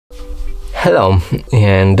Hello,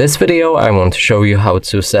 in this video I want to show you how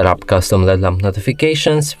to set up custom LED lamp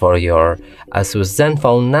notifications for your ASUS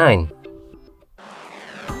Zenfone 9.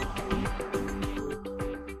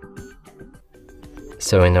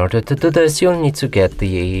 So in order to do this, you'll need to get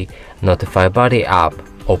the Notify Buddy app.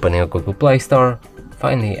 Open your Google Play Store,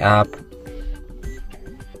 find the app,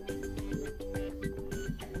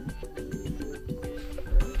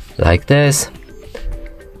 like this,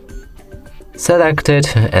 select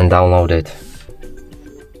it and download it.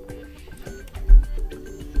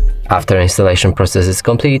 After installation process is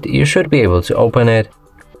complete, you should be able to open it.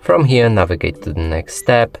 From here, navigate to the next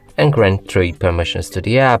step and grant 3 permissions to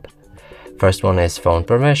the app. First one is phone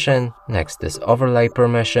permission, next is overlay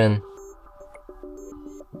permission,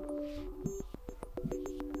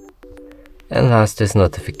 and last is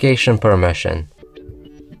notification permission.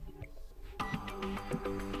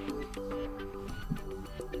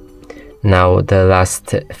 Now the last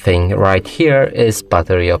thing right here is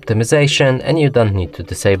battery optimization, and you don't need to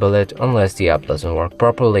disable it unless the app doesn't work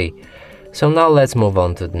properly. So now let's move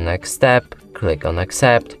on to the next step. Click on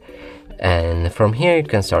accept, and from here you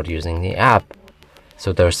can start using the app.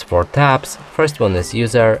 So there's 4 tabs. First one is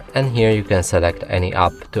user, and here you can select any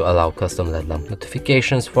app to allow custom LED lamp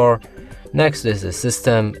notifications for. Next is the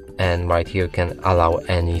system, and right here you can allow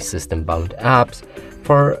any system bound apps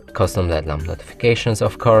for custom LED lamp notifications,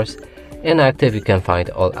 of course. In active, you can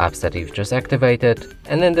find all apps that you've just activated,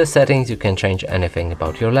 and in the settings you can change anything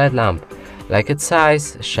about your LED lamp, like its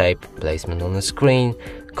size, shape, placement on the screen,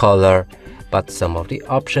 color, but some of the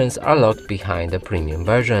options are locked behind the premium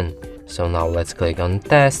version. So now let's click on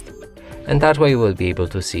test, and that way you will be able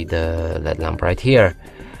to see the LED lamp right here.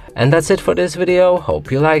 And that's it for this video.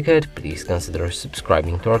 Hope you like it. Please consider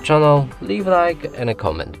subscribing to our channel, leave a like and a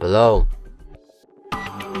comment below.